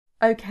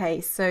Okay,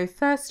 so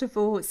first of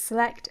all,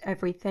 select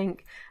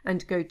everything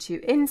and go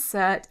to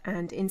Insert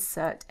and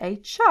insert a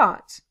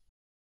chart.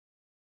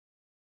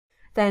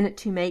 Then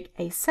to make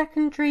a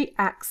secondary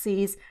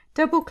axis,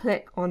 double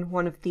click on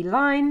one of the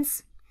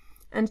lines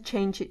and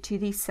change it to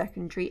the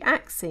secondary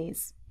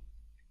axis.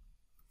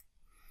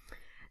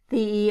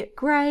 The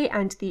grey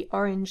and the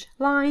orange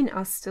line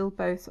are still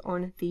both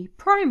on the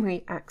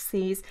primary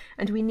axes,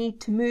 and we need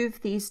to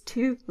move these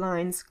two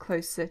lines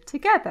closer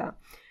together.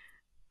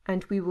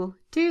 And we will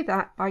do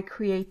that by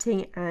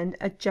creating an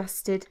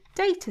adjusted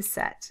data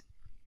set.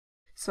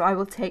 So I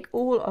will take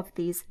all of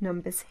these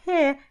numbers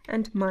here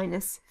and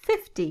minus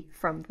 50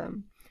 from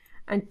them,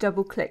 and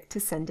double click to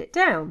send it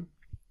down.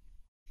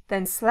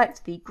 Then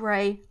select the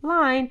grey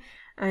line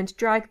and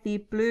drag the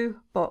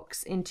blue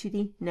box into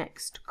the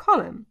next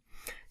column.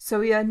 So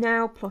we are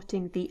now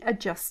plotting the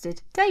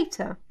adjusted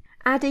data.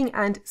 Adding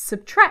and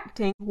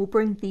subtracting will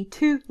bring the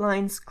two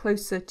lines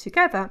closer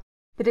together,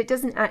 but it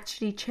doesn't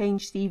actually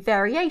change the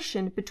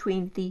variation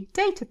between the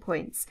data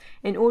points.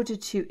 In order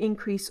to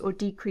increase or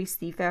decrease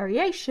the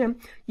variation,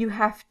 you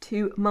have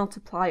to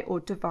multiply or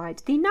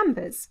divide the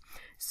numbers.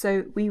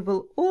 So we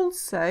will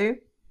also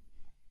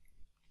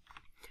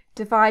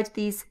divide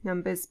these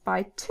numbers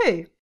by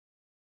 2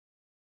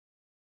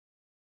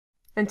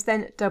 and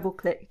then double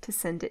click to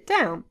send it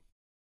down.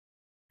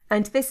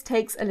 And this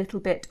takes a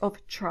little bit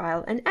of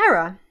trial and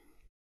error.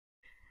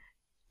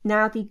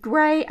 Now the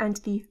grey and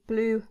the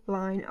blue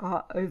line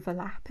are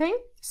overlapping,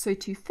 so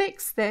to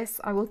fix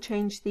this I will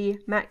change the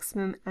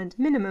maximum and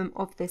minimum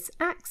of this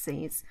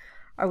axis.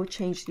 I will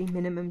change the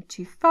minimum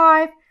to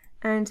 5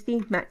 and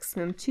the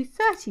maximum to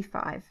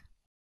 35.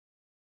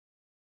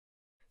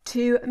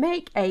 To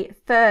make a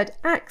third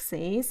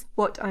axis,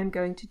 what I'm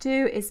going to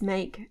do is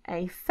make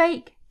a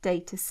fake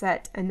data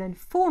set and then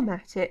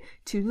format it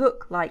to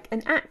look like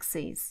an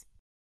axis.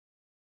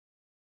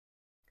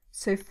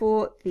 So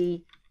for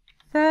the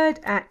third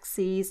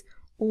axis,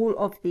 all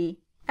of the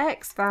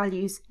x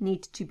values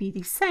need to be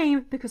the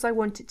same because I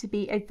want it to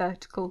be a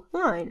vertical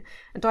line,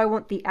 and I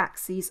want the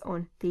axes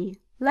on the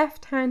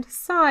left hand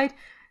side,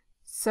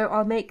 so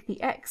I'll make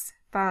the x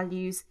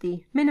values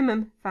the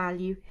minimum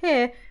value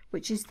here,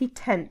 which is the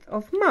 10th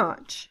of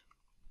March.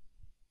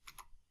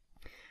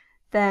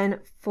 Then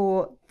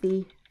for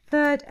the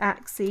third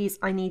axis,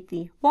 I need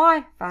the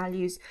y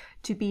values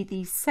to be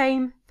the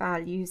same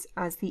values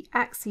as the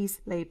axis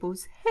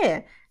labels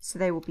here. So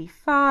they will be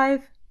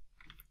 5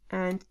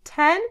 and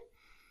 10,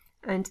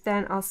 and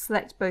then I'll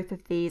select both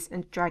of these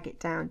and drag it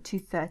down to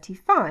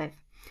 35.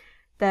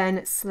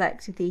 Then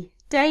select the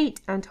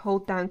date and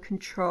hold down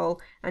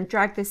Control and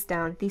drag this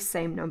down the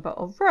same number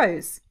of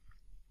rows.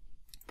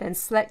 Then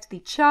select the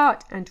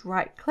chart and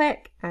right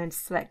click and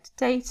select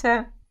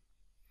data,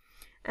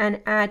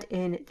 and add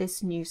in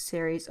this new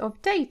series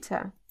of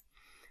data.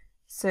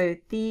 So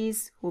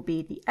these will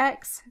be the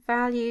x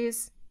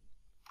values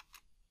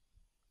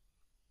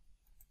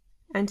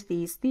and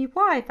these the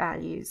y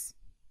values.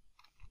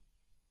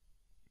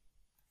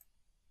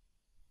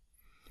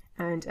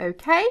 And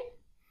OK.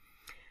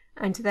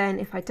 And then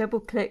if I double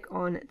click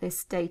on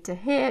this data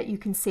here, you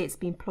can see it's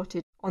been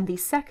plotted on the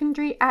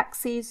secondary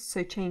axes,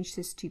 so change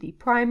this to the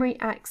primary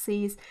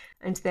axes,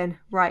 and then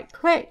right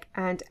click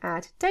and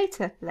add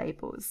data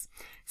labels.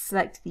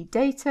 Select the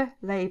data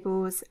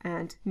labels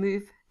and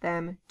move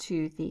them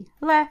to the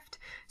left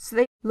so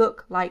they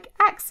look like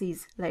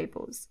axes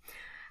labels.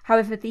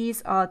 However,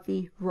 these are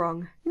the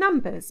wrong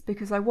numbers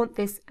because I want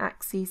this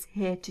axis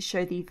here to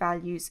show the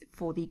values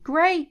for the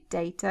grey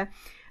data,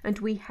 and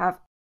we have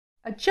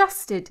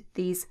adjusted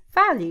these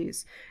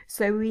values.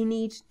 So we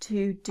need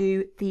to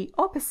do the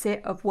opposite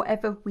of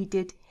whatever we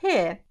did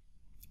here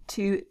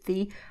to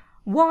the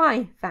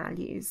y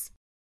values.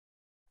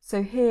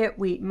 So here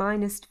we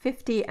minused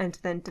 50 and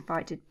then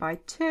divided by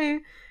 2.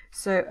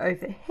 So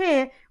over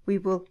here we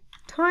will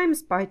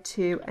times by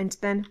 2 and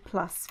then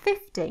plus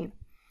 50.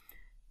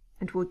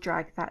 And we'll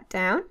drag that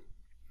down.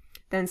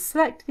 Then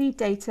select the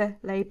data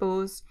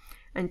labels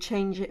and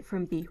change it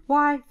from the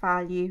y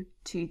value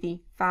to the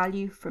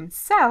value from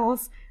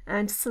cells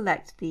and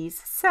select these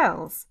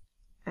cells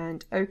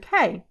and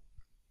OK.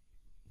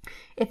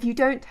 If you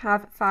don't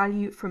have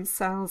value from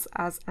cells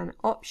as an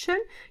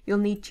option, you'll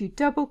need to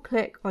double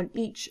click on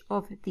each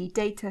of the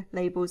data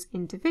labels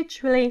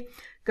individually,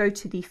 go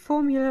to the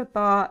formula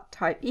bar,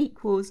 type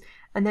equals,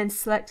 and then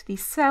select the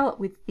cell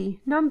with the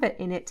number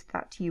in it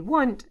that you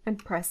want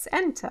and press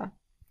enter.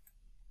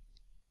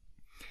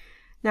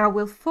 Now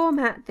we'll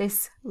format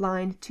this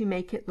line to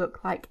make it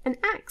look like an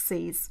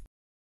axis.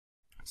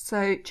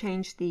 So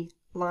change the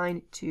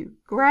line to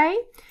grey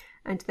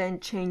and then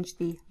change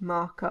the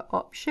marker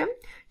option.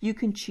 You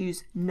can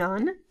choose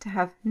none to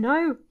have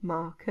no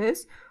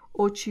markers,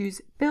 or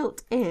choose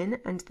built in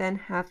and then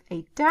have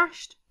a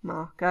dashed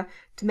marker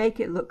to make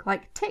it look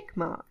like tick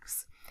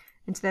marks.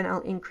 And then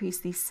I'll increase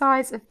the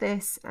size of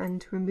this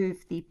and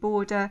remove the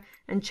border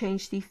and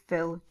change the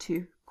fill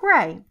to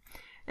grey.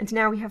 And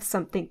now we have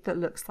something that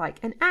looks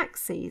like an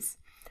axis.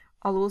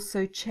 I'll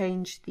also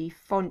change the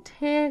font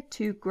here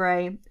to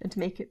grey and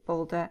make it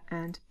bolder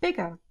and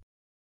bigger.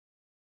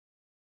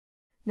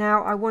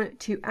 Now I want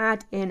to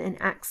add in an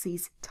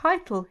axis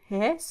title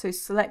here, so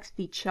select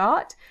the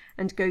chart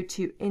and go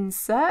to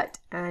Insert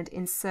and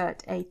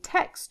insert a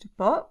text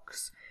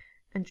box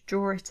and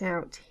draw it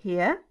out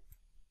here.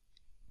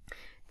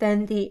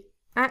 Then the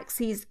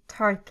axis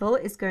title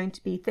is going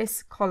to be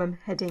this column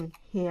heading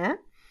here,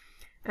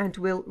 and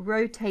we'll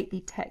rotate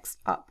the text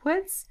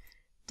upwards,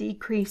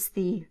 decrease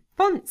the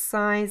font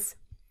size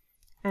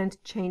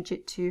and change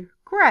it to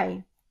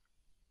grey,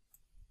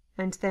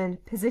 and then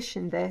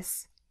position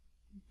this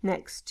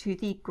next to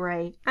the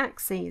grey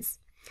axes.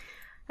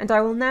 And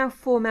I will now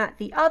format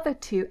the other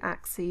two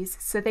axes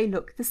so they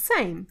look the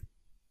same.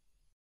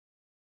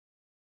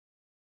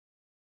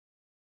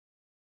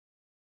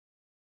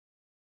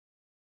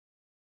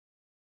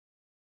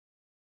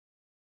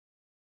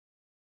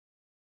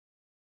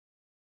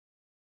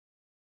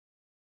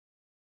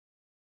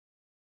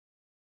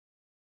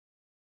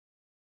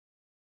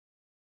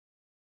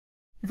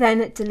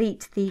 Then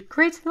delete the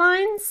grid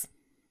lines.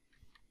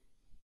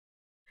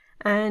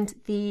 And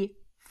the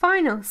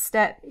final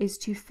step is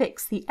to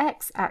fix the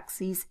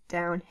x-axis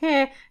down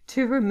here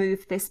to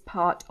remove this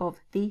part of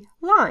the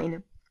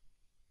line.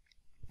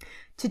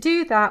 To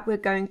do that, we're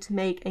going to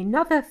make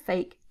another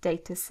fake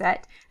data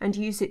set and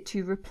use it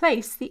to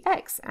replace the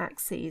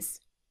x-axis.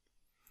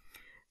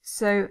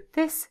 So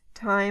this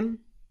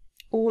time,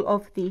 all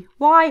of the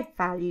y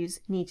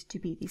values need to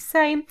be the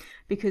same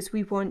because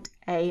we want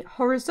a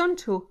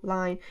horizontal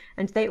line,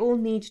 and they all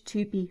need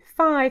to be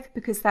 5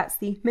 because that's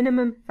the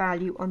minimum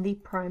value on the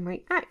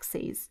primary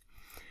axes.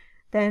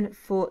 Then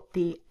for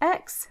the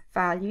x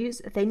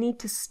values, they need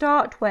to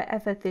start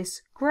wherever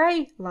this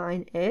grey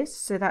line is,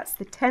 so that's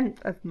the 10th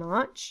of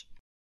March,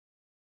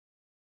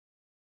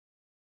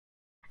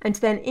 and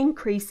then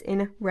increase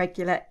in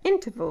regular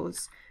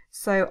intervals.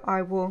 So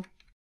I will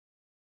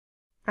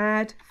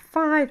add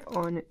 5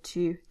 on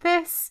to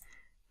this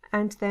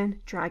and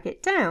then drag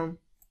it down.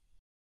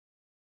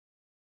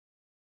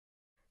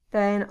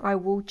 Then I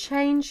will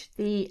change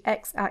the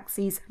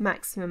x-axis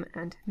maximum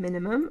and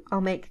minimum.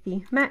 I'll make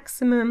the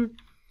maximum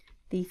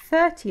the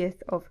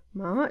 30th of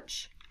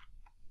March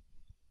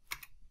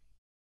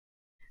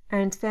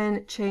and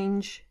then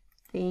change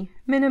the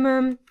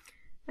minimum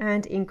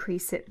and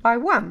increase it by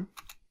 1.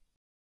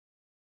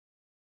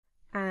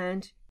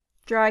 And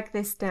drag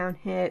this down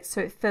here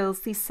so it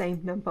fills the same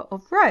number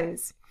of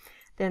rows.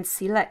 Then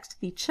select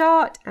the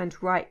chart and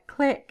right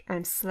click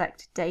and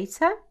select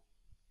data.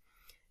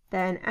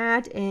 Then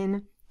add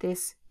in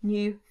this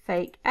new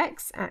fake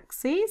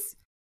x-axis.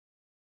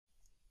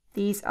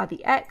 These are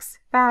the x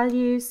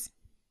values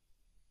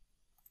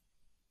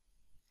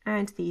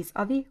and these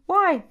are the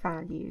y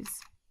values.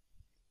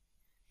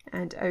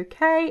 And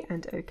OK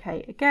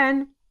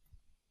again.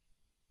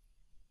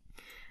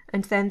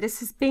 And then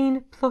this has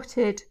been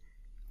plotted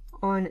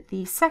on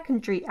the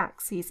secondary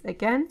axes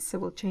again, so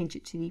we'll change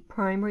it to the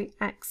primary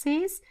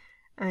axes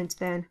and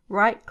then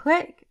right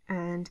click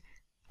and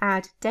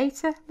add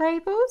data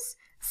labels,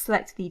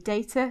 select the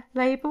data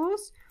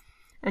labels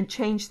and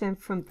change them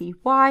from the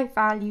y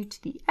value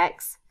to the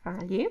x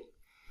value.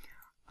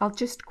 I'll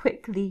just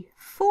quickly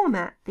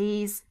format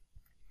these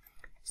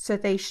so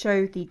they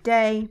show the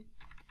day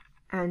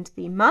and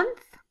the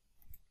month.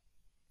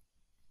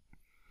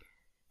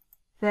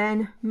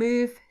 Then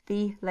move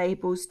the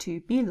labels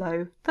to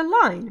below the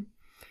line.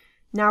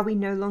 Now we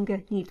no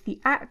longer need the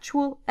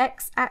actual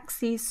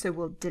x-axis, so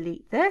we'll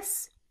delete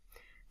this.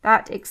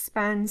 That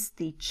expands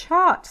the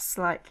chart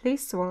slightly,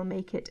 so I'll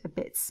make it a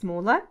bit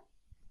smaller.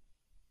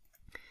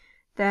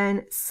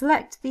 Then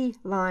select the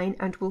line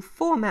and we'll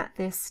format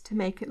this to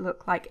make it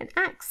look like an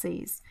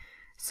axis.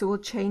 So we'll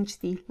change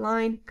the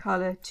line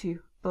color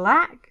to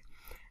black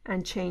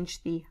and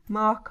change the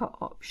marker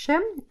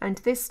option, and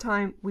this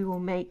time we will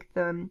make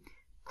them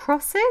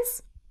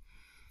crosses,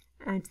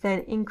 and then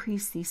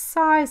increase the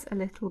size a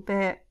little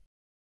bit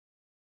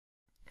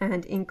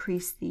and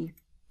increase the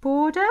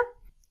border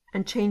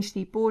and change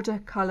the border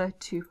color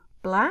to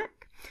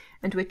black.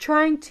 And we're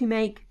trying to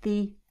make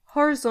the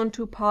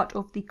horizontal part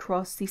of the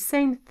cross the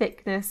same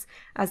thickness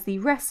as the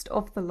rest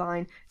of the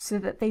line so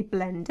that they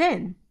blend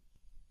in.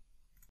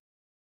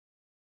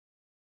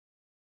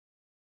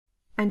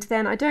 And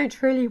then I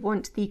don't really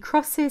want the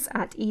crosses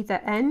at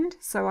either end,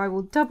 so I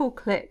will double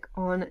click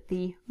on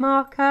the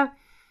marker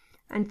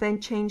and then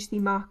change the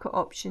marker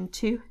option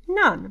to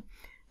none.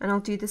 And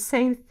I'll do the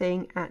same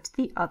thing at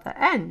the other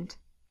end.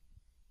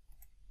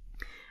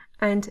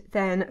 And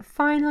then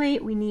finally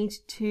we need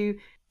to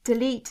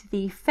delete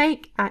the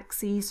fake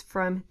axes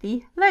from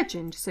the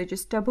legend. So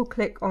just double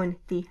click on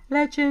the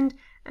legend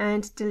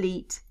and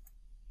delete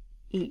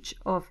each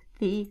of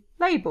the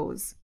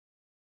labels.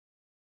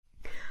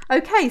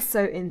 Okay,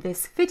 so in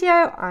this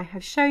video I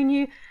have shown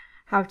you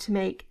how to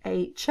make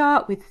a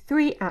chart with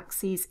 3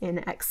 axes in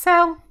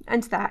Excel,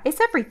 and that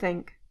is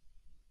everything.